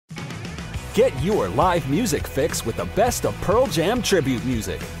Get your live music fix with the best of Pearl Jam tribute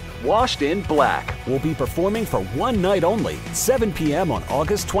music. Washed in Black will be performing for one night only, 7 p.m. on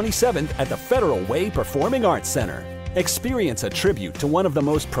August 27th at the Federal Way Performing Arts Center. Experience a tribute to one of the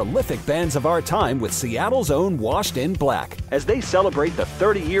most prolific bands of our time with Seattle's own Washed in Black as they celebrate the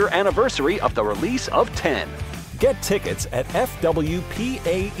 30-year anniversary of the release of 10. Get tickets at fwpaec.org.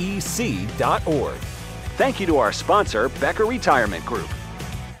 Thank you to our sponsor, Becker Retirement Group.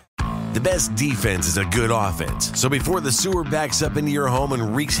 The best defense is a good offense. So before the sewer backs up into your home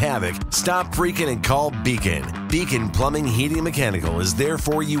and wreaks havoc, stop freaking and call Beacon. Beacon Plumbing, Heating, and Mechanical is there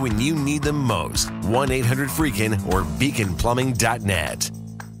for you when you need them most. 1-800-FREAKIN or beaconplumbing.net.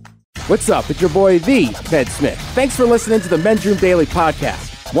 What's up? It's your boy, The Ted Smith. Thanks for listening to the Men's Room Daily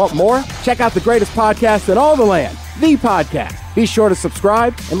Podcast. Want more? Check out the greatest podcast in all the land, The Podcast. Be sure to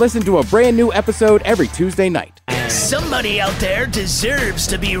subscribe and listen to a brand new episode every Tuesday night. Somebody out there deserves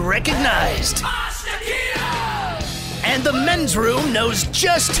to be recognized. And the Men's Room knows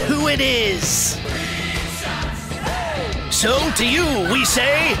just who it is. So to you, we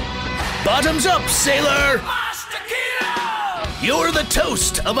say, bottoms up, sailor. You're the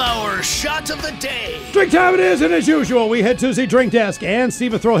toast of our shot of the day. Drink time it is, and as usual, we head to the drink desk and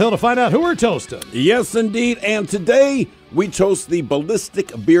Stephen Throwhill to find out who we're toasting. Yes, indeed, and today we toast the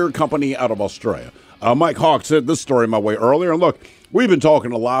Ballistic Beer Company out of Australia. Mike Hawk said this story my way earlier, and look, we've been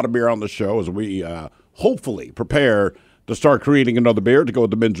talking a lot of beer on the show as we hopefully prepare to start creating another beer to go with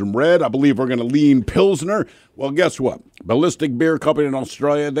the Men's Room Red. I believe we're going to lean Pilsner. Well, guess what? Ballistic Beer Company in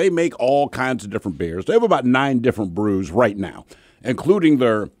Australia, they make all kinds of different beers. They have about 9 different brews right now, including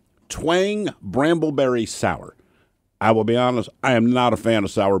their Twang Brambleberry Sour. I will be honest, I am not a fan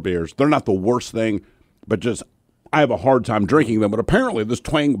of sour beers. They're not the worst thing, but just I have a hard time drinking them. But apparently this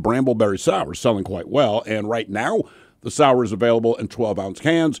Twang Brambleberry Sour is selling quite well, and right now the sour is available in 12-ounce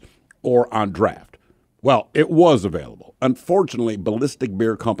cans or on draft. Well, it was available. Unfortunately, Ballistic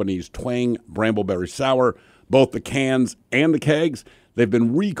Beer Company's Twang Brambleberry Sour, both the cans and the kegs, they've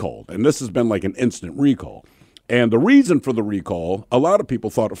been recalled. And this has been like an instant recall. And the reason for the recall, a lot of people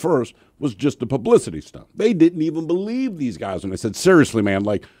thought at first, was just a publicity stunt. They didn't even believe these guys. And they said, seriously, man,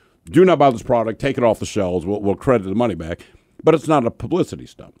 like, do not buy this product. Take it off the shelves. We'll credit the money back. But it's not a publicity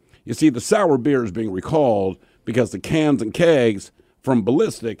stunt. You see, the sour beer is being recalled because the cans and kegs from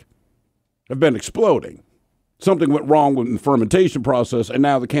Ballistic have been exploding. Something went wrong with the fermentation process, and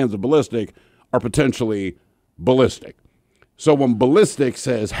now the cans of Ballistic are potentially ballistic. So when Ballistic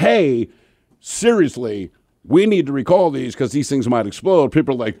says, hey, seriously, we need to recall these because these things might explode,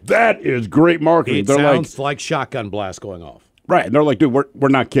 people are like, that is great marketing. It They're sounds like shotgun blast going off. Right, and they're like, dude, we're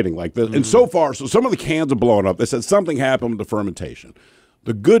not kidding. Like this. And so far, so some of the cans are blowing up. They said something happened with the fermentation.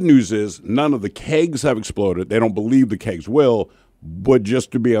 The good news is none of the kegs have exploded. They don't believe the kegs will, but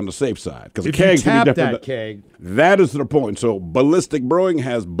just to be on the safe side. Because the kegs can be different. That keg. That is the point. So Ballistic Brewing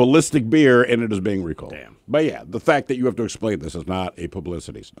has ballistic beer, and it is being recalled. Damn. But yeah, the fact that you have to explain this is not a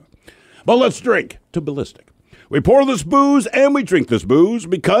publicity stunt. But let's drink to Ballistic. We pour this booze and we drink this booze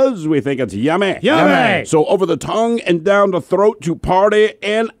because we think it's yummy. Yummy! So over the tongue and down the throat to party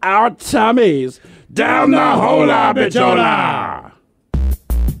in our tummies. Down the hola bichola!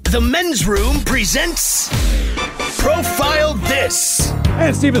 The Men's Room presents Profile This.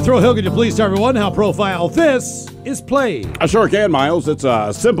 And Stephen Throwhill, could you please tell everyone how Profile This is played? I sure can, Miles. It's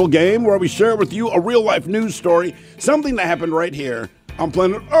a simple game where we share with you a real-life news story, something that happened right here on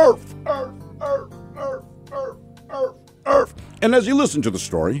planet Earth. Earth. And as you listen to the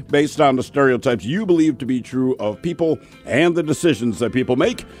story, based on the stereotypes you believe to be true of people and the decisions that people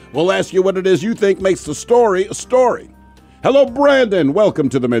make, we'll ask you what it is you think makes the story a story. Hello, Brandon. Welcome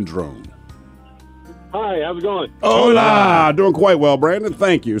to the Men's Room. Hi, how's it going? Hola. Doing quite well, Brandon.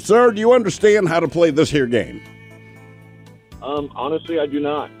 Thank you. Sir, do you understand how to play this here game? Honestly, I do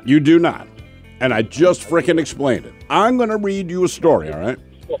not. You do not. And I just frickin' explained it. I'm going to read you a story, all right?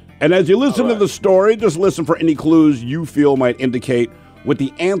 And as you listen to the story, just listen for any clues you feel might indicate what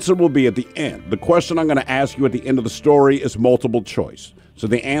the answer will be at the end. The question I'm going to ask you at the end of the story is multiple choice. So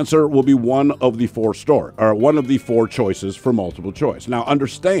the answer will be one of the four choices for multiple choice. Now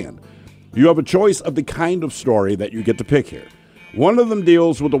understand, you have a choice of the kind of story that you get to pick here. One of them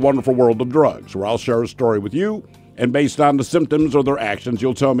deals with the wonderful world of drugs, where I'll share a story with you, and based on the symptoms or their actions,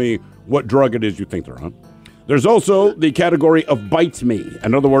 you'll tell me what drug it is you think they're on. There's also the category of bite me.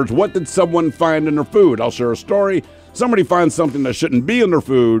 In other words, what did someone find in their food? I'll share a story. Somebody finds something that shouldn't be in their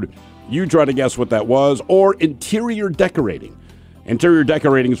food. You try to guess what that was. Or interior decorating. Interior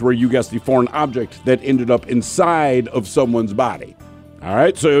decorating is where you guess the foreign object that ended up inside of someone's body. All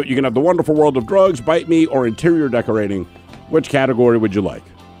right, so you can have the wonderful world of drugs, bite me, or interior decorating. Which category would you like?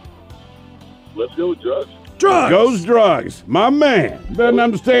 Let's go with drugs. Drugs! Goes drugs. My man. Doesn't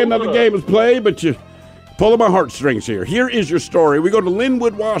understand how the game is played, but you pulling my heartstrings here. Here is your story. We go to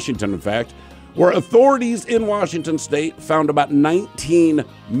Linwood, Washington, in fact, where authorities in Washington state found about $19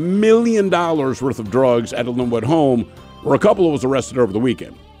 million worth of drugs at a Linwood home where a couple was arrested over the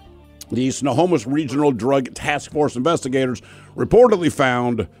weekend. The Snohomish Regional Drug Task Force investigators reportedly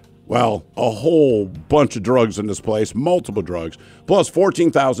found, well, a whole bunch of drugs in this place, multiple drugs, plus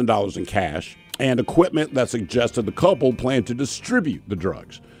 $14,000 in cash and equipment that suggested the couple planned to distribute the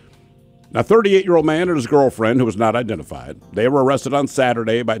drugs. Now, 38-year-old man and his girlfriend, who was not identified, they were arrested on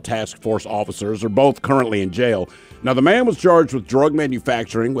Saturday by task force officers. They're both currently in jail. Now, the man was charged with drug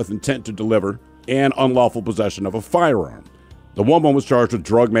manufacturing with intent to deliver and unlawful possession of a firearm. The woman was charged with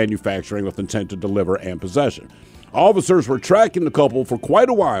drug manufacturing with intent to deliver and possession. Officers were tracking the couple for quite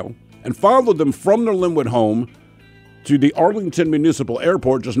a while and followed them from their Linwood home to the Arlington Municipal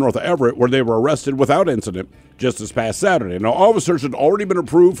Airport just north of Everett, where they were arrested without incident just this past Saturday. Now, officers had already been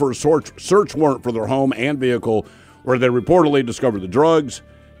approved for a search warrant for their home and vehicle, where they reportedly discovered the drugs,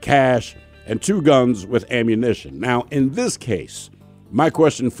 cash, and 2 guns with ammunition. Now, in this case, my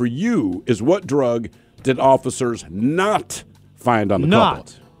question for you is, what drug did officers not find on the couple?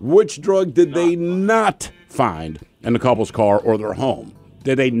 Which drug did they not find in the couple's car or their home?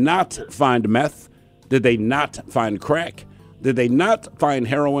 Did they not find meth? Did they not find crack? Did they not find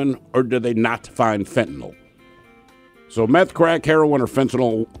heroin? Or did they not find fentanyl? So meth, crack, heroin, or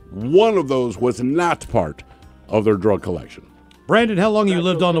fentanyl, one of those was not part of their drug collection. Brandon, how long have you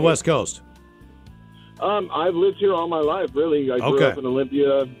lived on the West Coast? I've lived here all my life, really. I grew up in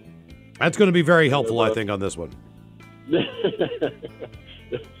Olympia. That's going to be very helpful, I think, on this one.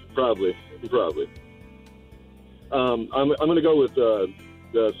 Probably. I'm going to go with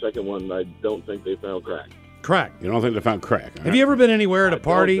the second one. I don't think they found crack. Crack. You don't think they found crack? Have you ever been anywhere at a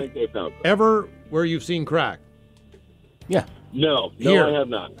party I don't think they found crack. ever where you've seen crack? Yeah. No, Here. I have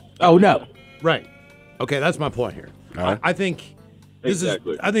not. Oh, no. Right. Okay, that's my point here. All right. I think this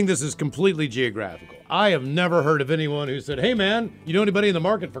is completely geographical. I have never heard of anyone who said, "Hey, man, you know anybody in the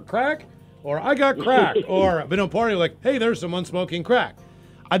market for crack?" Or "I got crack." Or I've been to a party like, "Hey, there's someone smoking crack."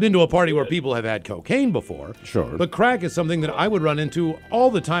 I've been to a party where people have had cocaine before. Sure. But crack is something that I would run into all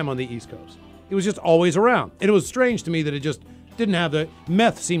the time on the East Coast. It was just always around. And it was strange to me that it just didn't have the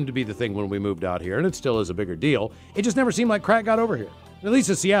meth seemed to be the thing when we moved out here, and it still is a bigger deal. It just never seemed like crack got over here. At least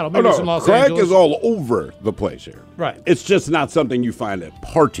in Seattle. Maybe it's in Los crack Angeles. is all over the place here. Right. It's just not something you find at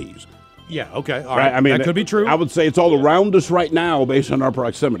parties. Yeah, okay. All Right? right. I mean, that could be true. I would say it's all around us right now based on our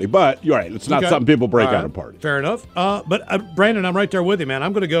proximity. But you're right. It's not Okay. something people break All out right. of parties. Fair enough. But Brandon, I'm right there with you, man.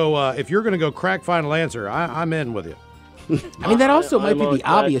 I'm going to go, if you're going to go crack final answer, I'm in with you. I mean, that also might I'm be on the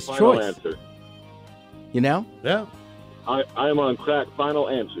crack, obvious final choice. Answer. You know? Yeah. I'm on crack. Final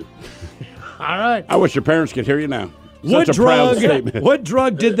answer. All right. I wish your parents could hear you now. What Such a proud drug? statement. What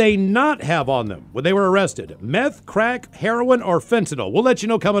drug did they not have on them when they were arrested? Meth, crack, heroin, or fentanyl? We'll let you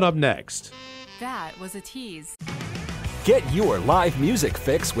know coming up next. That was a tease. Get your live music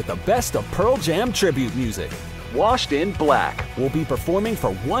fix with the best of Pearl Jam tribute music. Washed in Black will be performing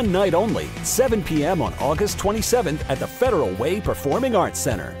for one night only, 7 p.m. on August 27th at the Federal Way Performing Arts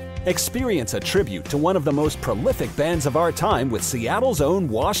Center. Experience a tribute to one of the most prolific bands of our time with Seattle's own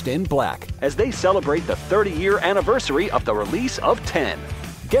Washed in Black as they celebrate the 30-year anniversary of the release of 10.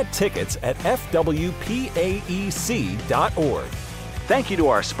 Get tickets at fwpaec.org. Thank you to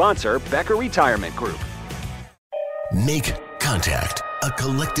our sponsor, Becker Retirement Group. Make contact. A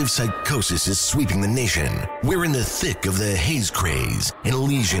collective psychosis is sweeping the nation. We're in the thick of the haze craze, and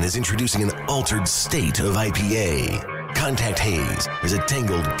Elysian is introducing an altered state of IPA. Contact Haze is a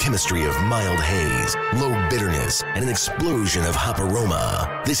tangled chemistry of mild haze, low bitterness, and an explosion of hop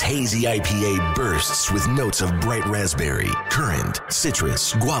aroma. This hazy IPA bursts with notes of bright raspberry, currant,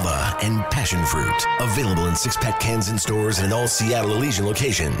 citrus, guava, and passion fruit. Available in 6-pack cans in stores and in all Seattle Elysian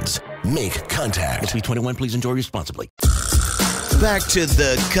locations. Make contact. Must be 21. Please enjoy responsibly. Back to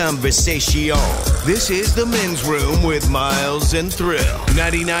the conversation. This is the men's room with Miles and Thrill.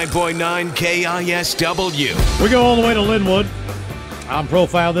 99.9 KISW. We go all the way to Linwood. On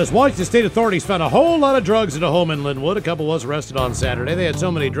Profile This. Washington State authorities found a whole lot of drugs at a home in Linwood. A couple was arrested on Saturday. They had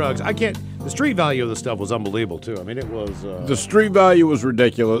so many drugs. The street value of the stuff was unbelievable, too. I mean, it was... The street value was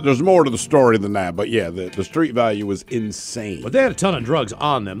ridiculous. There's more to the story than that, but yeah, the street value was insane. But they had a ton of drugs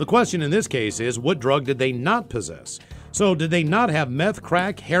on them. The question in this case is, what drug did they not possess? So did they not have meth,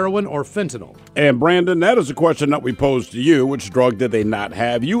 crack, heroin, or fentanyl? And Brandon, that is a question that we posed to you. Which drug did they not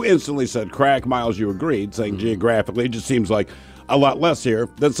have? You instantly said crack. Miles, you agreed, saying geographically. It just seems like a lot less here.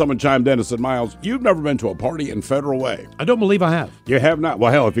 Then someone chimed in and said, Miles, you've never been to a party in Federal Way. I don't believe I have. You have not?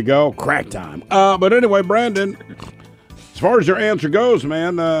 Well, hell, if you go, crack time. But anyway, Brandon, as far as your answer goes,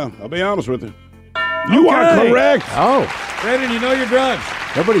 man, I'll be honest with you. You are correct. Oh. Brandon, you know your drugs.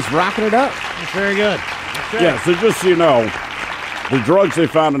 Nobody's rocking it up. That's very good. Okay. Yeah, so just so you know, the drugs they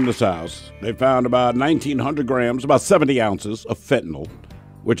found in this house, they found about 1,900 grams, about 70 ounces of fentanyl,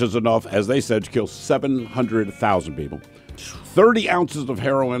 which is enough, as they said, to kill 700,000 people. 30 ounces of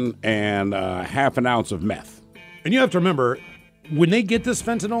heroin and half an ounce of meth. And you have to remember, when they get this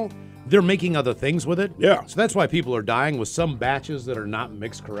fentanyl, they're making other things with it. Yeah. So that's why people are dying with some batches that are not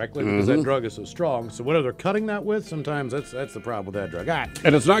mixed correctly because that drug is so strong. So whatever they're cutting that with, sometimes that's the problem with that drug. All right.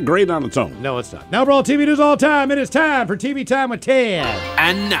 And it's not great on its own. No, it's not. Now for all TV news all time, it is time for TV Time with Ted.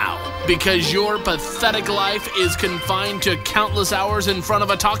 And now, because your pathetic life is confined to countless hours in front of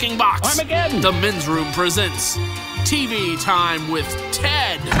a talking box, Armageddon. the Men's Room presents TV Time with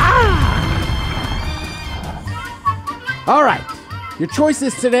Ted. All right. Your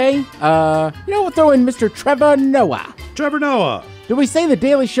choices today, we'll throw in Mr. Trevor Noah. Trevor Noah. Did we say The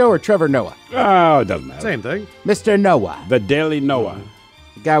Daily Show or Trevor Noah? Oh, it doesn't matter. Same thing. Mr. Noah. The Daily Noah.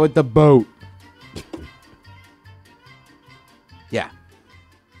 The guy with the boat. Yeah.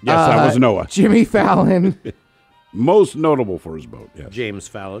 Yes, that was Noah. Jimmy Fallon. Most notable for his boat, yes. James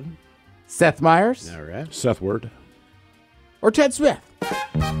Fallon. Seth Meyers. All right. Seth Word. Or Ted Smith.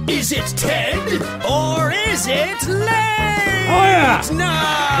 Is it Ted or is it Larry? Oh, yeah.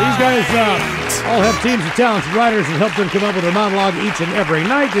 Night. These guys all have teams of talented writers that help them come up with a monologue each and every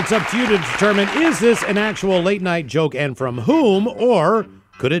night. It's up to you to determine, is this an actual late-night joke and from whom, or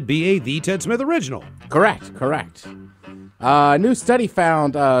could it be a The Ted Smith original? Correct. A new study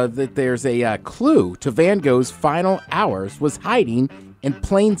found that there's a clue to Van Gogh's final hours was hiding in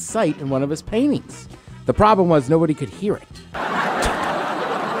plain sight in one of his paintings. The problem was nobody could hear it.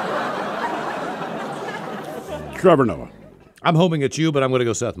 Trevor Noah. I'm hoping it's you, but I'm going to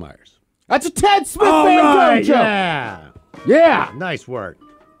go Seth Meyers. That's a Ted Smith All Van right, Gogh joke. yeah. Yeah. Nice work.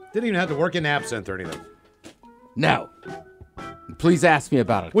 Didn't even have to work in absinthe or anything. No. Please ask me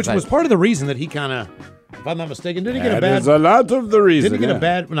about it. Which was part of the reason that he kind of, if I'm not mistaken, didn't he get a That bad... is a lot of the reason. Didn't he get a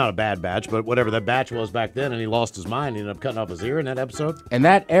bad, well, not a bad batch, but whatever that batch was back then, and he lost his mind. He ended up cutting off his ear in that episode. In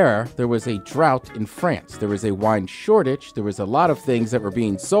that era, there was a drought in France. There was a wine shortage. There was a lot of things that were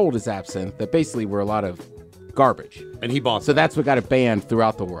being sold as absinthe that basically were a lot of garbage. And he bought So that's what got it banned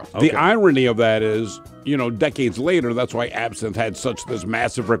throughout the world. The irony of that is, decades later, that's why absinthe had such this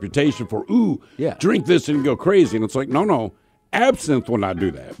massive reputation for, drink this and go crazy. And it's like, no, absinthe will not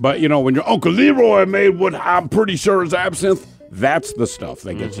do that. But, when your Uncle Leroy made what I'm pretty sure is absinthe, that's the stuff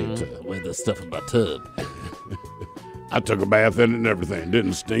that gets you to. With the stuff in my tub. I took a bath in it and everything.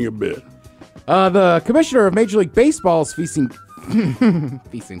 Didn't sting a bit. The commissioner of Major League Baseball is facing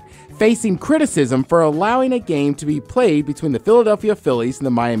criticism for allowing a game to be played between the Philadelphia Phillies and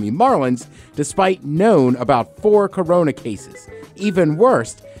the Miami Marlins, despite known about 4 corona cases. Even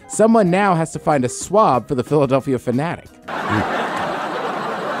worse, someone now has to find a swab for the Philadelphia Fanatic.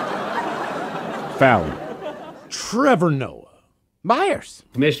 Fallon. Trevor Noah. Myers.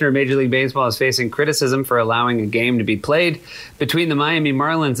 Commissioner of Major League Baseball is facing criticism for allowing a game to be played between the Miami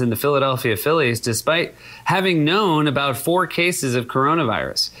Marlins and the Philadelphia Phillies, despite having known about 4 cases of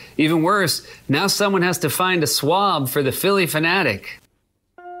coronavirus. Even worse, now someone has to find a swab for the Philly Fanatic.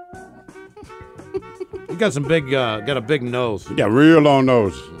 He got got a big nose. Yeah, real long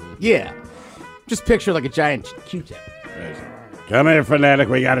nose. Yeah. Just picture like a giant Q-tip. Come here, Fanatic.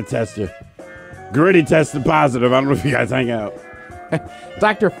 We got to test you. Gritty tested positive. I don't know if you guys hang out.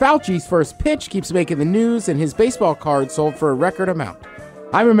 Dr. Fauci's first pitch keeps making the news, and his baseball card sold for a record amount.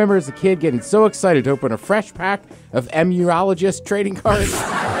 I remember as a kid getting so excited to open a fresh pack of immunologist trading cards.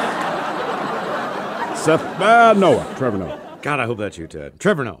 Trevor Noah. God, I hope that's you, Ted.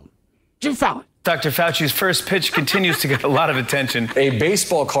 Trevor Noah. Jim Fallon. Dr. Fauci's first pitch continues to get a lot of attention. A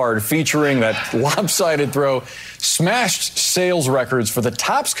baseball card featuring that lopsided throw smashed sales records for the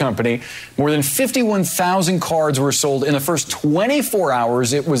Topps company. More than 51,000 cards were sold in the first 24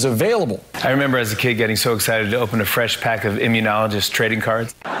 hours it was available. I remember as a kid getting so excited to open a fresh pack of immunologist trading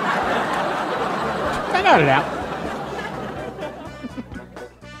cards. I got it out.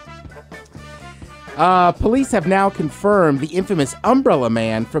 Police have now confirmed the infamous Umbrella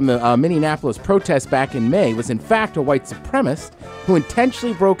Man from the Minneapolis protest back in May was in fact a white supremacist who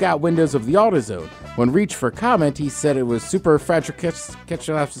intentionally broke out windows of the AutoZone. When reached for comment, he said it was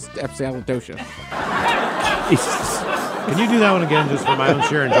superfragilexpialidocious. Can you do that one again just for my own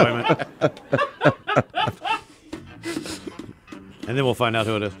sheer enjoyment? And then we'll find out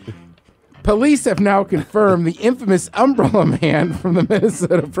who it is. Police have now confirmed the infamous Umbrella Man from the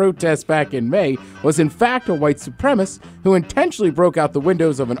Minnesota protests back in May was in fact a white supremacist who intentionally broke out the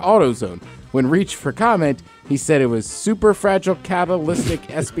windows of an AutoZone. When reached for comment, he said it was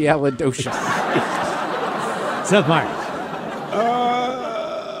superfragilocatalytic Seth Meyers.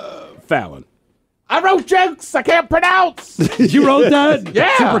 Fallon. I wrote jokes I can't pronounce. You wrote that? Yeah.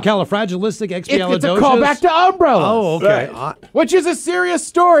 Supercalifragilisticexpialidocious? It's a callback to Umbrella. Oh, okay. Which is a serious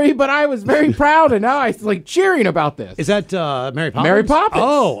story, but I was very proud, and now I like cheering about this. Is that Mary Poppins? Mary Poppins.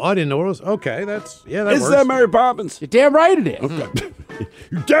 Oh, I didn't know it was. Okay, that Is works. that Mary Poppins? You're damn right it is. Okay.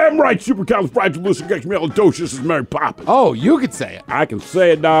 You're damn right, supercalifragilisticexpialidocious is Mary Poppins. Oh, you could say it. I can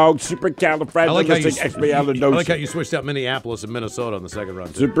say it, dog. I Supercalifragilisticexpialidocious. like how you switched out Minneapolis and Minnesota on the second run.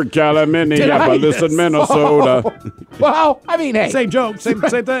 Supercalifragilisticexpialidocious in Minnesota. Well, I mean, hey. Same joke, same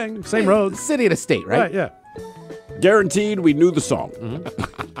thing, same roads. City and a state, right? Right, yeah. Guaranteed we knew the song.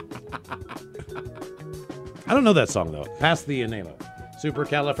 I don't know that song, though. Pass the name of it.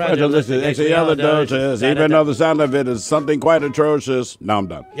 Supercalifragilisticexpialidocious. Even though the sound of it is something quite atrocious. No, I'm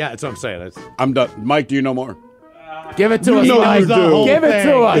done. Yeah, that's what I'm saying. I'm done. Mike, do you know more? Give it to us. Give it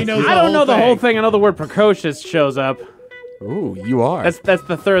to us. I don't know the whole thing. I know the word precocious shows up. Ooh, you are. That's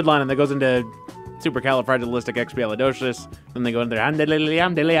the third line, and that goes into supercalifragilisticexpialidocious. Then they go into I'm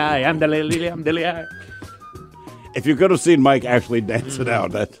If you could have seen Mike actually dance it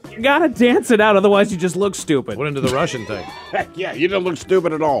out, that You gotta dance it out, otherwise you just look stupid. Went into the Russian thing. yeah, you didn't look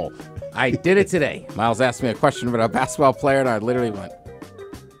stupid at all. I did it today. Miles asked me a question about a basketball player, and I literally went,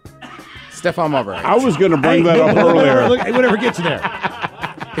 Stephon Marbury. I was going to bring that up earlier. Look, whatever gets you there.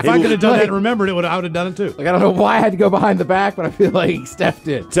 If I could have done that and remembered it, I would have done it too. Like, I don't know why I had to go behind the back, but I feel like Steph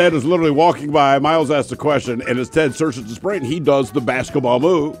did. Ted is literally walking by. Miles asked a question, and as Ted searches his brain, he does the basketball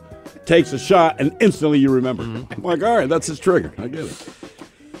move, takes a shot, and instantly you remember. I'm like, all right, that's his trigger. I get it.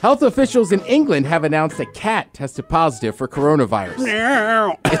 Health officials in England have announced a cat tested positive for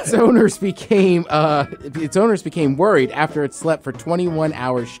coronavirus. Its owners became worried after it slept for 21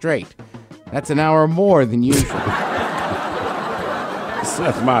 hours straight. That's an hour more than usual.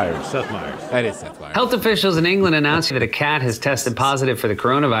 Seth Meyers. That is Seth Meyers. Health officials in England announced that a cat has tested positive for the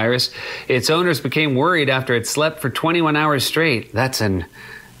coronavirus. Its owners became worried after it slept for 21 hours straight. That's an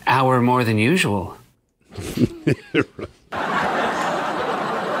hour more than usual.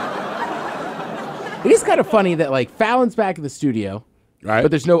 It is kind of funny that, like, Fallon's back in the studio, right?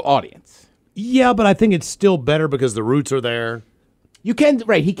 But there's no audience. Yeah, but I think it's still better because the roots are there. You can,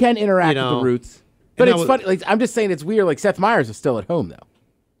 right, he can interact with the roots. But it's funny, like, I'm just saying it's weird, like, Seth Meyers is still at home, though.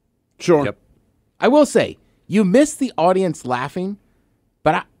 Sure. Yep. I will say, you miss the audience laughing,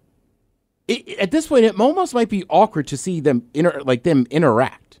 but at this point, it almost might be awkward to see them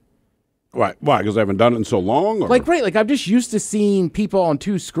interact. Why? Because they haven't done it in so long? Or? Like, right, like, I'm just used to seeing people on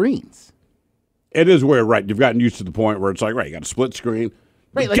two screens. It is weird, right? You've gotten used to the point where it's like, right, you got a split screen.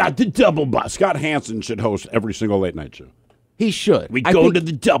 Right, like, got the double box. Scott Hansen should host every single late night show. He should. We go to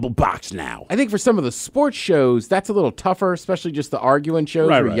the double box now. I think for some of the sports shows, that's a little tougher, especially just the arguing shows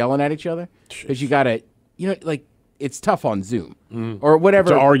where you're yelling at each other. Because you got to, like, it's tough on Zoom or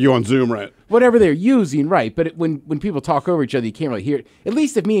whatever. To argue on Zoom, right? Whatever they're using, right. But when people talk over each other, you can't really hear it. At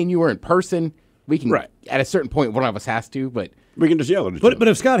least if me and you were in person, we can, at a certain point, one of us has to, but we can just yell at each other. But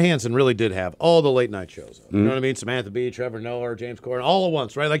if Scott Hansen really did have all the late night shows, you know what I mean? Samantha Bee, Trevor Noah, James Corden, all at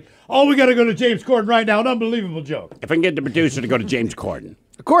once, right? Like, we got to go to James Corden right now. An unbelievable joke. If I can get the producer to go to James Corden.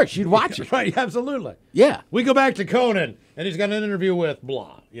 Of course, you'd watch it. Right, absolutely. Yeah. We go back to Conan, and he's got an interview with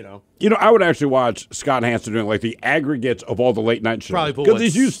blah, I would actually watch Scott Hansen doing, like, the aggregates of all the late night shows. Probably because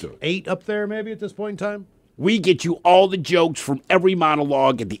he's used to it. 8 up there, maybe, at this point in time. We get you all the jokes from every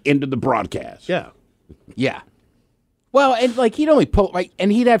monologue at the end of the broadcast. Yeah. Yeah. Well, and like he'd only pull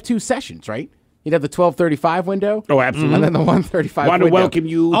and he'd have 2 sessions, right? He'd have the 12:35 window. Oh, absolutely. And then the 1:35 Want to welcome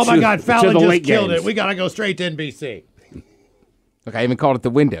you. Oh my God, Fallon just killed games. it. We got to go straight to NBC. Okay, I even called it the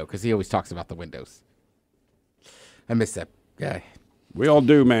window because he always talks about the windows. I miss that guy. We all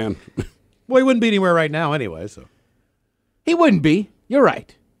do, man. Well, he wouldn't be anywhere right now anyway, so. He wouldn't be. You're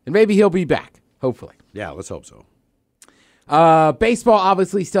right. And maybe he'll be back, hopefully. Yeah, let's hope so. Baseball,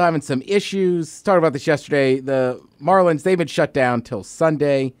 obviously, still having some issues. Talked about this yesterday. The Marlins, they've been shut down till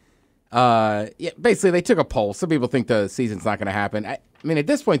Sunday. Basically, they took a poll. Some people think the season's not going to happen. I mean, at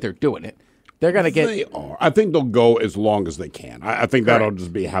this point, they're doing it. They're going to get... They are. I think they'll go as long as they can. I think that'll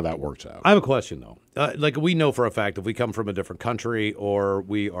just be how that works out. I have a question, though. Like, we know for a fact if we come from a different country or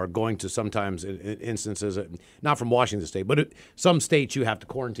we are going to sometimes in instances, not from Washington State, but some states you have to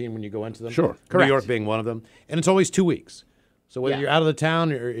quarantine when you go into them. Sure. Correct. New York being one of them. And it's always 2 weeks. So whether you're out of the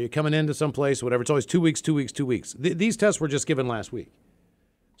town or you're coming into some place, whatever, it's always 2 weeks, 2 weeks, 2 weeks. These tests were just given last week.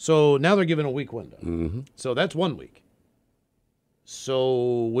 So now they're given a week window. So that's 1 week.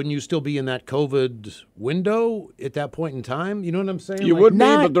 So wouldn't you still be in that COVID window at that point in time? You know what I'm saying? You would be,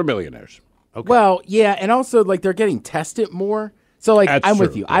 but they're millionaires. Okay. Well, yeah, and also like they're getting tested more. So like That's I'm true,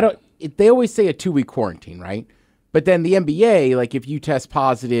 with you. yeah. I don't. They always say a 2-week quarantine, right? But then the NBA, like if you test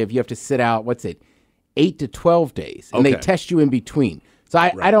positive, you have to sit out. What's it? 8 to 12 days, and they Okay. test you in between. So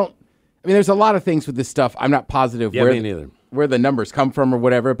I don't. I mean, there's a lot of things with this stuff. I'm not positive Yeah, me neither. where the numbers come from or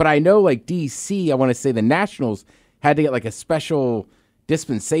whatever. But I know like DC, I want to say the Nationals had to get like a special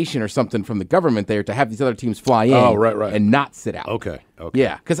dispensation or something from the government there to have these other teams fly in and not sit out. Okay.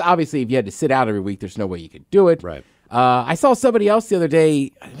 Yeah, because obviously if you had to sit out every week, there's no way you could do it. Right. I saw somebody else the other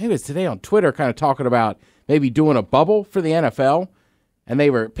day, maybe it was today on Twitter, kind of talking about maybe doing a bubble for the NFL. And it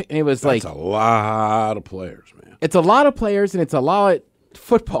was That's a lot of players, man. it's a lot of players and it's a lot of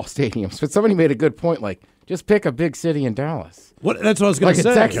football stadiums. But somebody made a good point, like, just pick a big city in Dallas. That's what I was going Like to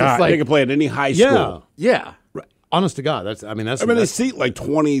in say. Texas, God, like- they can play at any high school. Yeah. Right. Honest to God, that's. They seat like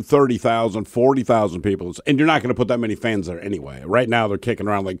 20, 30,000, 40,000 people, and you're not going to put that many fans there anyway. Right now, they're kicking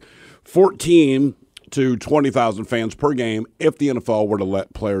around like 14 to 20,000 fans per game if the NFL were to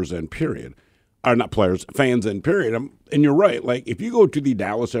let players in, period. Or not players, fans in, period. And you're right. Like, if you go to the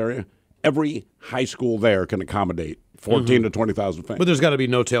Dallas area, every high school there can accommodate 14 to 20,000 fans. But there's got to be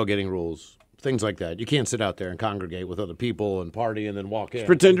no tailgating rules, things like that. You can't sit out there and congregate with other people and party and then walk in. Just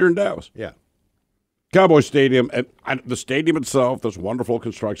pretend you're in Dallas. Yeah. Cowboy Stadium, and the stadium itself, this wonderful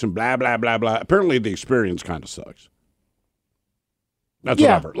construction, blah, blah, blah, blah. Apparently, the experience kind of sucks. That's what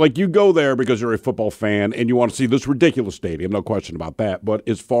I've heard. Like, you go there because you're a football fan and you want to see this ridiculous stadium, no question about that. But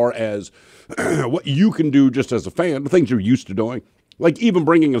as far as what you can do just as a fan, the things you're used to doing, like even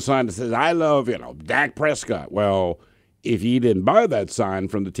bringing a sign that says, I love, Dak Prescott. Well, if you didn't buy that sign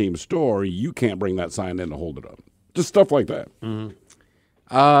from the team store, you can't bring that sign in to hold it up. Just stuff like that.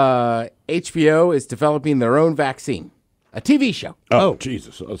 HBO is developing their own vaccine, a TV show. Oh,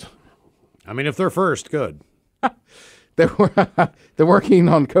 Jesus. I mean, if they're first, good. They're working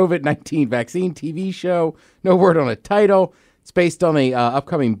on COVID-19 vaccine TV show. No word on a title. It's based on a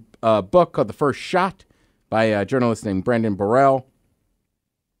upcoming book called The First Shot by a journalist named Brendan Burrell.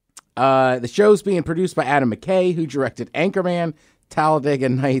 The show's being produced by Adam McKay, who directed Anchorman, Talladega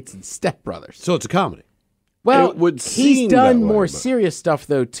Nights, and Step Brothers. So it's a comedy. Well, It would he's seem done that way, more but- serious stuff,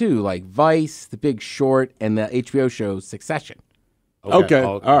 though, too, like Vice, The Big Short, and the HBO show Succession. Okay.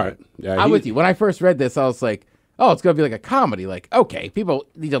 All right. Yeah, I'm with you. When I first read this, I was like, oh, it's going to be like a comedy. Like, okay, people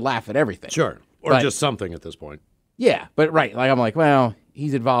need to laugh at everything. Sure. Or But- just something at this point. Yeah, but right. Like, I'm like, well,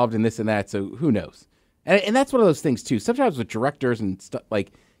 he's involved in this and that, so who knows? And that's one of those things, too. Sometimes with directors and stuff,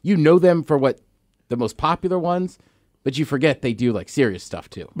 like, you know them for what the most popular ones, but you forget they do, like, serious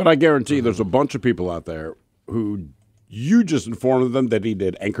stuff, too. But I guarantee there's a bunch of people out there who you just informed them that he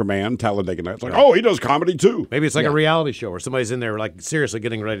did Anchorman, Talladega Nights. Like, oh, he does comedy too. Maybe it's like a reality show where somebody's in there, like, seriously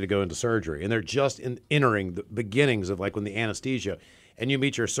getting ready to go into surgery, and they're just entering the beginnings of, like, when the anesthesia, and you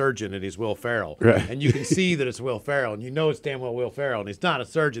meet your surgeon, and he's Will Ferrell. Right. And you can see that it's Will Ferrell, and you know it's damn well Will Ferrell, and he's not a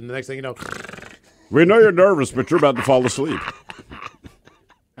surgeon. The next thing you know, We know you're nervous, but you're about to fall asleep.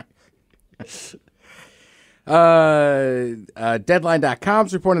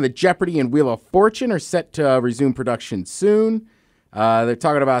 Deadline.com's reporting that Jeopardy and Wheel of Fortune are set to resume production soon. They're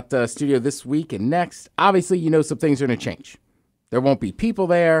talking about the studio this week and next. Obviously, you know some things are going to change. There won't be people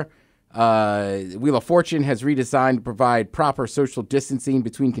there. Wheel of Fortune has redesigned to provide proper social distancing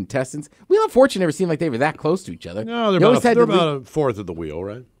between contestants. Wheel of Fortune never seemed like they were that close to each other. no, they're You always about, had they're to leave- about a fourth of the wheel,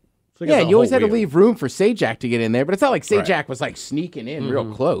 right? So they got Yeah, the you always whole had to wheel. leave room for Sajak to get in there, but it's not like Sajak Right. was like sneaking in real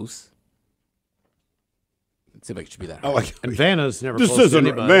close. It seemed like it should be that. I like And Vanna's never this close to isn't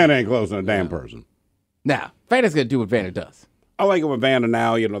anybody. Van ain't closing a damn person. Nah, Vanna's going to do what Vanna does. I like it with Vanna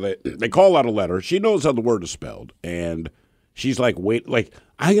now. You know, they call out a letter. She knows how the word is spelled, and she's like, wait, like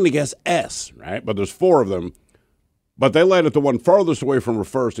I'm gonna guess S, right? But there's four of them. But they light up the one farthest away from her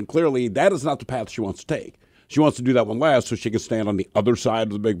first, and clearly that is not the path she wants to take. She wants to do that one last so she can stand on the other side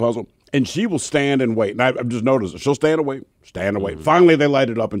of the big puzzle. And she will stand and wait. And I've just noticed it. She'll stand and wait, stand and wait. Finally, they light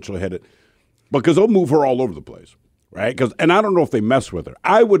it up and she'll hit it. Because they'll move her all over the place, right? And I don't know if they mess with her.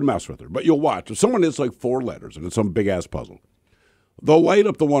 I would mess with her, but you'll watch. If someone hits like four letters and it's some big-ass puzzle, they'll light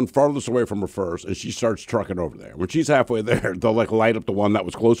up the one farthest away from her first, and she starts trucking over there. When she's halfway there, they'll like light up the one that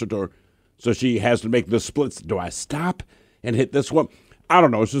was closer to her. So she has to make this split. Do I stop and hit this one? I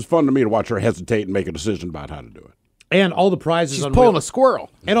don't know. It's just fun to me to watch her hesitate and make a decision about how to do it. And all the prizes She's on pulling Wheel, a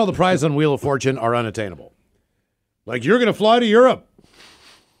squirrel. and all the prizes on Wheel of Fortune are unattainable. Like, you're going to fly to Europe.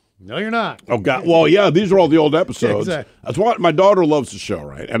 No, you're not. Oh, God. Well, yeah, these are all the old episodes. Exactly. That's why my daughter loves the show,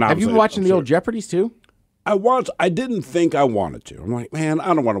 right? And Have you been watching the old Jeopardies too? I didn't think I wanted to. I'm like, man,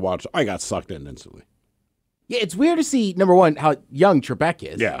 I don't want to watch. I got sucked in instantly. Yeah, it's weird to see, number one, how young Trebek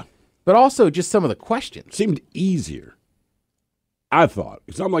is. Yeah. But also just some of the questions. Seemed easier, I thought.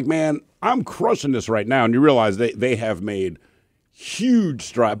 Because I'm like, man, I'm crushing this right now. And you realize they have made huge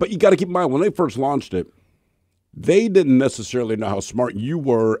strides. But you got to keep in mind, when they first launched it, they didn't necessarily know how smart you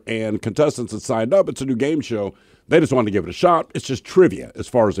were. And contestants that signed up, it's a new game show. They just wanted to give it a shot. It's just trivia as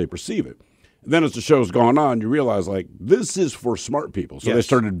far as they perceive it. Then as the show's gone on, you realize, like, this is for smart people. So they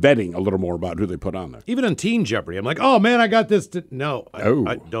started vetting a little more about who they put on there. Even on Teen Jeopardy, I'm like, oh, man, I got this. No,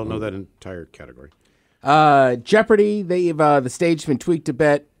 I don't know that entire category. Jeopardy, the stage's been tweaked a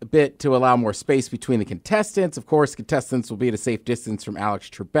bit to allow more space between the contestants. Of course, contestants will be at a safe distance from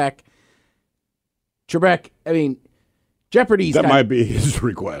Alex Trebek. I mean, Jeopardy's... That might be his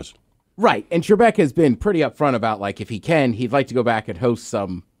request. Right, and Trebek has been pretty upfront about, like, if he can, he'd like to go back and host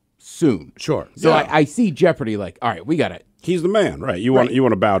some... soon. Sure. So I see Jeopardy like, all right, we got it. He's the man, right? You want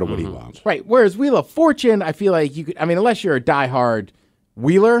to bow to what he wants. Right. Whereas Wheel of Fortune, I feel like you could, I mean, unless you're a diehard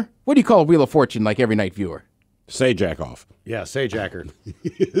Wheeler, what do you call a Wheel of Fortune like every night viewer? Say jack off. Yeah, say jacker.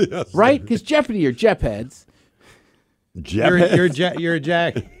 Right? Because Jeopardy are Jep heads. Jep You're a jack.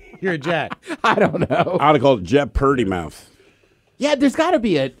 You're a jack. I don't know. I would call it Jep Purdy Mouth. Yeah, there's got to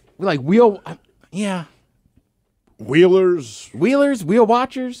be a, like, wheel, yeah. Wheelers, wheel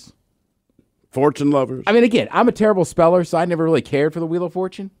watchers, fortune lovers. I mean, again, I'm a terrible speller, so I never really cared for the Wheel of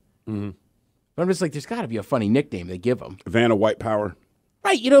Fortune. Mm-hmm. But I'm just like, there's got to be a funny nickname they give them. Vanna White Power.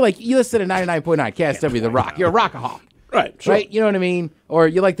 Right, you know, like you listen to 99.9 KSW, The Rock. You're a rockaholic. Right, sure. Right, you know what I mean? Or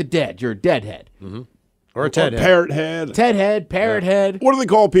you like the dead. You're a deadhead. Mm-hmm. Or a Ted head. Parrot head. Ted head, parrot head. What do they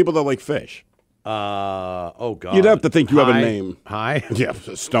call people that like fish? Oh, God. You'd have to think you have a name. Hi. Yeah,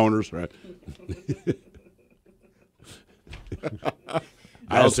 stoners, right?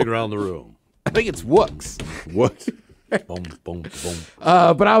 Bouncing around the room. I think it's Wooks. What? Boom, boom, boom.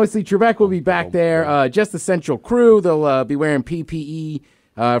 But obviously, Trebek will be back there. Just the central crew. They'll be wearing PPE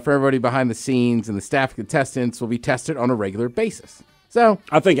for everybody behind the scenes, and the staff contestants will be tested on a regular basis. So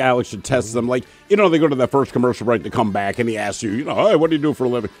I think Alex should test them. Like, you know, they go to that first commercial break to come back, and he asks you, hey, what do you do for a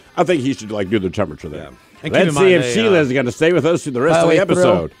living? I think he should, like, do the temperature there. Yeah. And let's see if Sheila's going to stay with us through the rest of the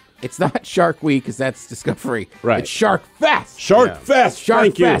episode. It's not Shark Week because that's Discovery. Right. It's Shark Fest. Shark Fest.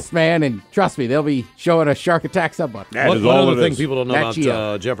 Shark Fest, man. And trust me, they'll be showing a shark attack somebody. One other thing people don't know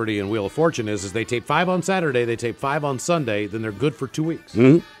about Jeopardy and Wheel of Fortune is they tape 5 on Saturday, they tape 5 on Sunday, then they're good for 2 weeks.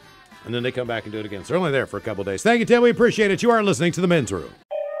 Mm-hmm. And then they come back and do it again. So they're only there for a couple of days. Thank you, Ted. We appreciate it. You are listening to The Men's Room.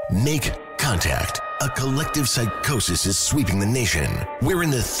 Make contact. A collective psychosis is sweeping the nation. We're in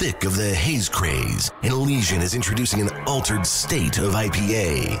the thick of the haze craze, and Elysian is introducing an altered state of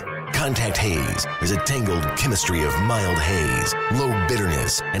IPA. Contact Haze is a tangled chemistry of mild haze, low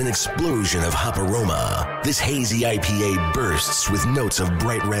bitterness, and an explosion of hop aroma. This hazy IPA bursts with notes of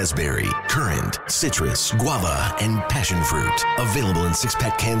bright raspberry, currant, citrus, guava, and passion fruit. Available in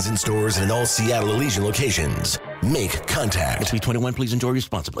 6-pack cans in stores and in all Seattle Elysian locations. Make contact. Must be 21. Please enjoy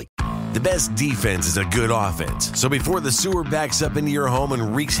responsibly. The best defense is a good offense. So before the sewer backs up into your home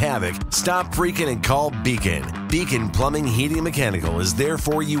and wreaks havoc, stop freaking and call Beacon. Beacon Plumbing, Heating, and Mechanical is there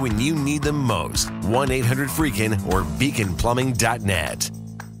for you when you need them most. 1-800-FREAKIN or beaconplumbing.net.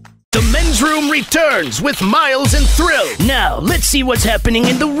 The Men's Room returns with Miles and Thrill. Now, let's see what's happening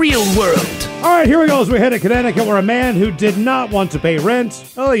in the real world. All right, here we go as we head to Connecticut, where a man who did not want to pay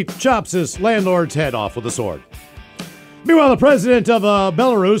rent, well, he chops his landlord's head off with a sword. Meanwhile, the president of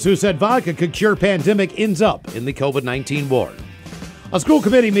Belarus, who said vodka could cure pandemic, ends up in the COVID-19 war. A school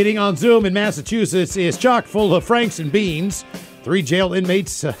committee meeting on Zoom in Massachusetts is chock full of Franks and beans. 3 jail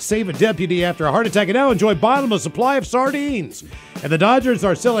inmates save a deputy after a heart attack and now enjoy bottomless supply of sardines. And the Dodgers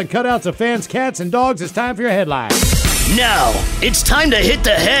are selling cutouts of fans' cats and dogs. It's time for your headlines. Now, it's time to hit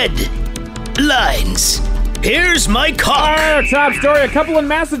the headlines. Here's Mike Hawk. Our top story, a couple in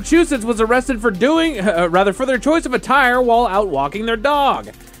Massachusetts was arrested for for their choice of attire while out walking their dog.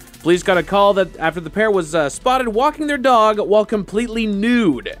 Police got a call that after the pair was spotted walking their dog while completely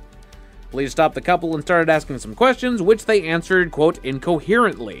nude. Police stopped the couple and started asking some questions, which they answered, quote,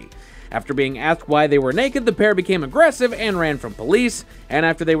 incoherently. After being asked why they were naked, the pair became aggressive and ran from police, and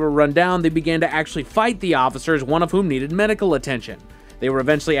after they were run down, they began to actually fight the officers, one of whom needed medical attention. They were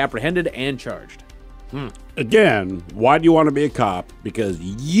eventually apprehended and charged. Again, why do you want to be a cop? Because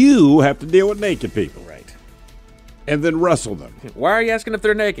you have to deal with naked people. Right. And then wrestle them. Why are you asking if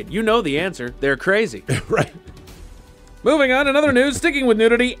they're naked? You know the answer. They're crazy. Right. Moving on, another news, sticking with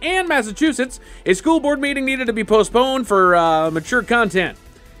nudity and Massachusetts, a school board meeting needed to be postponed for mature content.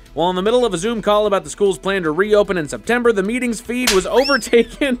 While in the middle of a Zoom call about the school's plan to reopen in September, the meeting's feed was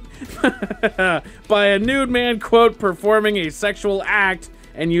overtaken by a nude man, quote, performing a sexual act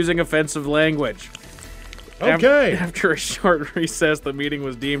and using offensive language. Okay. After a short recess, the meeting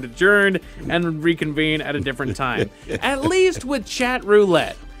was deemed adjourned and reconvened at a different time. At least with chat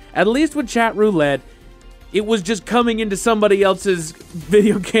roulette, it was just coming into somebody else's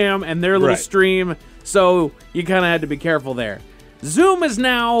video cam and their little stream, so you kind of had to be careful there. Zoom is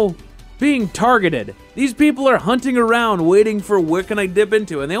now being targeted. These people are hunting around waiting for where can I dip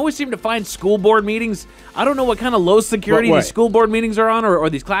into, and they always seem to find school board meetings. I don't know what kind of low security these school board meetings are on or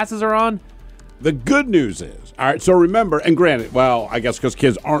these classes are on. The good news is, all right, so remember, and granted, well, I guess because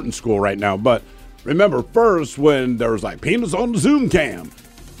kids aren't in school right now, but remember first when there was like penis on the Zoom cam,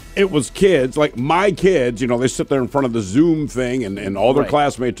 it was kids, like my kids, they sit there in front of the Zoom thing and all their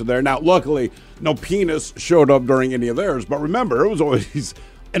classmates are there. Now, luckily, no penis showed up during any of theirs, but remember, it was always,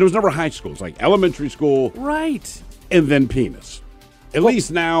 and it was never high school. It's like elementary school. Right. And then penis. At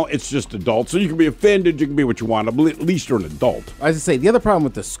least now it's just adults. So you can be offended, you can be what you want, but at least you're an adult. I was going to say, the other problem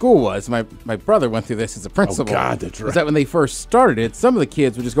with the school was, my brother went through this as a principal. Oh, God, that's right. Was that when they first started it, some of the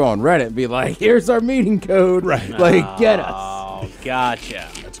kids would just go on Reddit and be like, here's our meeting code. Right. Like, get us. Oh, gotcha.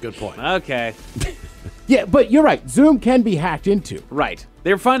 That's a good point. Okay. Yeah, but you're right. Zoom can be hacked into. Right.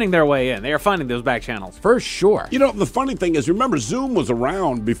 They're finding their way in. They are finding those back channels. For sure. The funny thing is, remember, Zoom was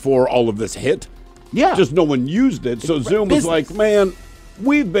around before all of this hit. Yeah. Just no one used it. So Zoom was like, man,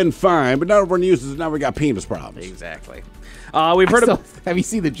 we've been fine, but now everyone uses it. Now we got penis problems. Exactly. We've heard of. Have you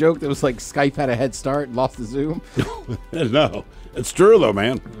seen the joke that was like Skype had a head start and lost to Zoom? No. It's true, though,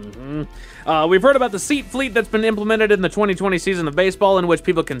 man. Mm-hmm. We've heard about the seat fleet that's been implemented in the 2020 season of baseball, in which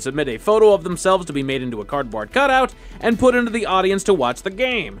people can submit a photo of themselves to be made into a cardboard cutout and put into the audience to watch the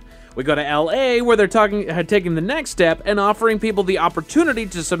game. We go to L.A., where they're taking the next step and offering people the opportunity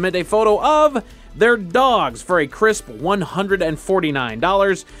to submit a photo of their dogs for a crisp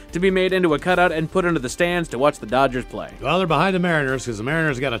 $149 to be made into a cutout and put into the stands to watch the Dodgers play. Well, they're behind the Mariners because the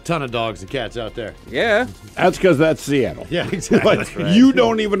Mariners got a ton of dogs and cats out there. Yeah. That's because that's Seattle. Yeah, exactly. Like, you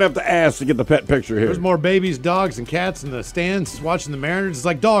don't even have to ask to get the pet picture here. There's more babies, dogs, and cats in the stands watching the Mariners. It's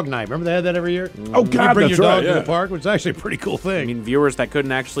like dog night. Remember they had that every year? Oh, God, you bring that's your dog right, to yeah. the park, which is actually a pretty cool thing. I mean, viewers that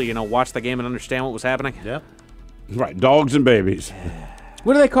couldn't actually, watch the game and understand what was happening. Yep. Right, dogs and babies.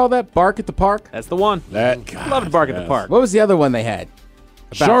 What do they call that? Bark at the park? That's the one. Loved Bark at the Park. What was the other one they had?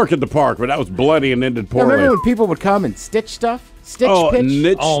 Shark at the park, but that was bloody and ended Yeah, poorly. remember when people would come and stitch stuff? Stitch pitch?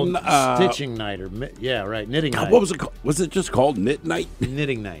 Stitching night. Yeah, right. Knitting night. What was it called? Was it just called knit night?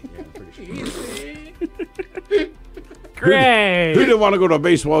 Knitting night. Yeah, I'm pretty sure. Great. Who didn't want to go to a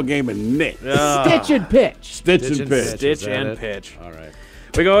baseball game and knit? Stitch and pitch. Stitch and pitch. Stitch and pitch. All right.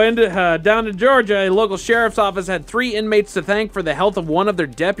 We go into down to Georgia. A local sheriff's office had 3 inmates to thank for the health of one of their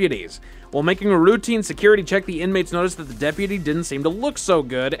deputies. While making a routine security check, the inmates noticed that the deputy didn't seem to look so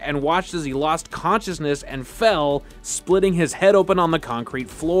good and watched as he lost consciousness and fell, splitting his head open on the concrete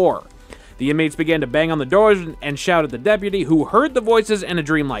floor. The inmates began to bang on the doors and shout at the deputy, who heard the voices in a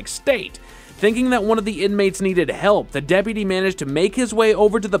dreamlike state. Thinking that one of the inmates needed help, the deputy managed to make his way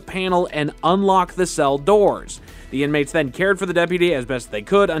over to the panel and unlock the cell doors. The inmates then cared for the deputy as best they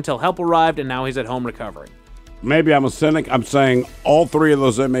could until help arrived, and now he's at home recovering. Maybe I'm a cynic. I'm saying all 3 of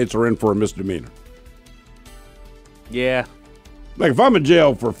those inmates are in for a misdemeanor. Yeah. Like, if I'm in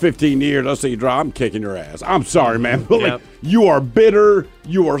jail for 15 years, I say you drive, I'm kicking your ass. I'm sorry, man. But, like, you are bitter.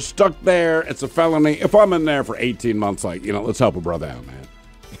 You are stuck there. It's a felony. If I'm in there for 18 months, let's help a brother out, man.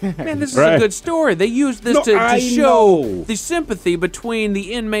 Man, this is a good story. They used this to show the sympathy between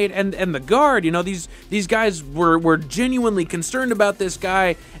the inmate and the guard. These guys were genuinely concerned about this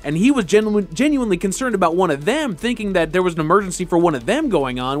guy, and he was genuinely concerned about one of them, thinking that there was an emergency for one of them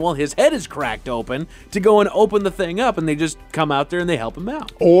going on while his head is cracked open to go and open the thing up, and they just come out there and they help him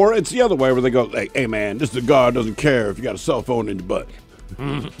out. Or it's the other way where they go, like, hey, man, this is a guard doesn't care if you got a cell phone in your butt.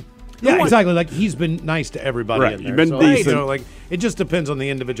 Yeah, exactly. Like, he's been nice to everybody Right. in there. You've been decent. It just depends on the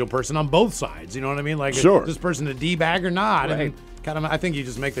individual person on both sides. You know what I mean? Like, sure. Is this person a D-bag or not? Right. And I think you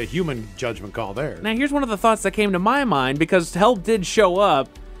just make the human judgment call there. Now, here's one of the thoughts that came to my mind, because help did show up.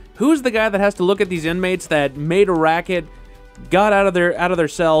 Who's the guy that has to look at these inmates that made a racket, got out of their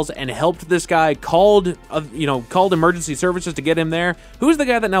cells, and helped this guy, called emergency services to get him there? Who's the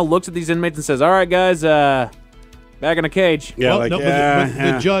guy that now looks at these inmates and says, all right, guys, back in a cage? Yeah, but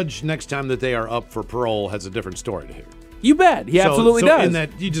the judge, next time that they are up for parole, has a different story to hear. You bet. He absolutely does. In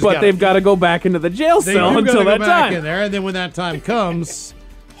that they've got to go back into the jail cell until that time. In there, and then when that time comes,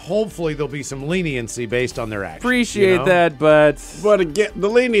 hopefully there'll be some leniency based on their actions. Appreciate that, but again, the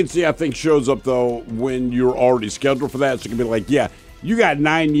leniency I think shows up though when you're already scheduled for that. So it can be like, yeah, You got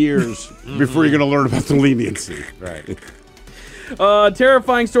 9 years before you're going to learn about the leniency. Right.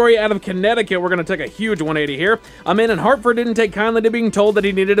 Terrifying story out of Connecticut. We're going to take a huge 180 here. A man in Hartford didn't take kindly to being told that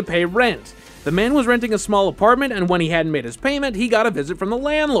he needed to pay rent. The man was renting a small apartment, and when he hadn't made his payment, he got a visit from the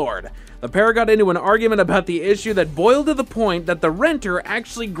landlord. The pair got into an argument about the issue that boiled to the point that the renter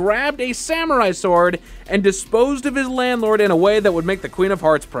actually grabbed a samurai sword and disposed of his landlord in a way that would make the Queen of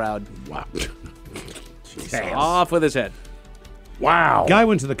Hearts proud. Wow. Off with his head. Wow. Guy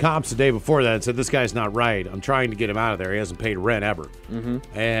went to the cops the day before that and said, this guy's not right. I'm trying to get him out of there. He hasn't paid rent ever. Mm-hmm.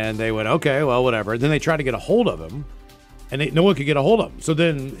 And they went, okay, well, whatever. And then they tried to get a hold of him, and no one could get a hold of him. So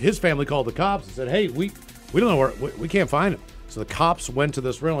then his family called the cops and said, hey, we don't know where, we can't find him. So the cops went to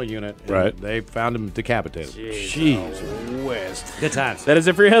this rental unit, and they found him decapitated. Jeez whiz. Good times. That is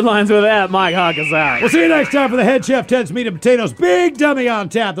it for your headlines with that. Mike Hawk is out. We'll see you next time for the head chef, Ted's Meat and Potatoes. Big dummy on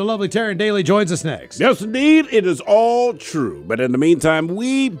tap. The lovely Taryn Daly joins us next. Yes, indeed. It is all true. But in the meantime,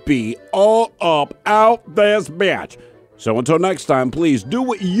 we be all up out this bitch. So until next time, please do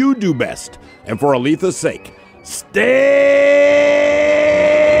what you do best. And for Aletha's sake, stay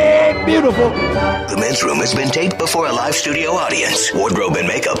beautiful. The Men's Room has been taped before a live studio audience. Wardrobe and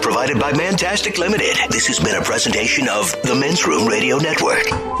makeup provided by Mantastic Limited. This has been a presentation of the Men's Room Radio Network.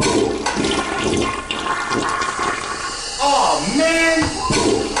 Oh, man!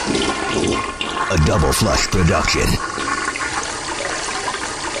 A Double Flush production.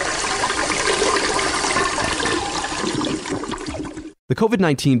 The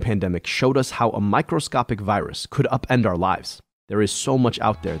COVID-19 pandemic showed us how a microscopic virus could upend our lives. There is so much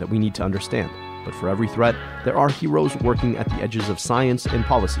out there that we need to understand. But for every threat, there are heroes working at the edges of science and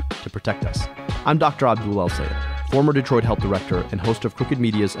policy to protect us. I'm Dr. Abdul El-Sayed, former Detroit Health Director and host of Crooked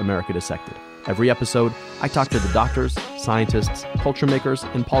Media's America Dissected. Every episode, I talk to the doctors, scientists, culture makers,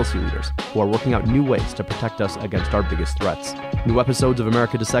 and policy leaders who are working out new ways to protect us against our biggest threats. New episodes of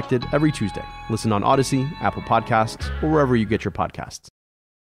America Dissected every Tuesday. Listen on Odyssey, Apple Podcasts, or wherever you get your podcasts.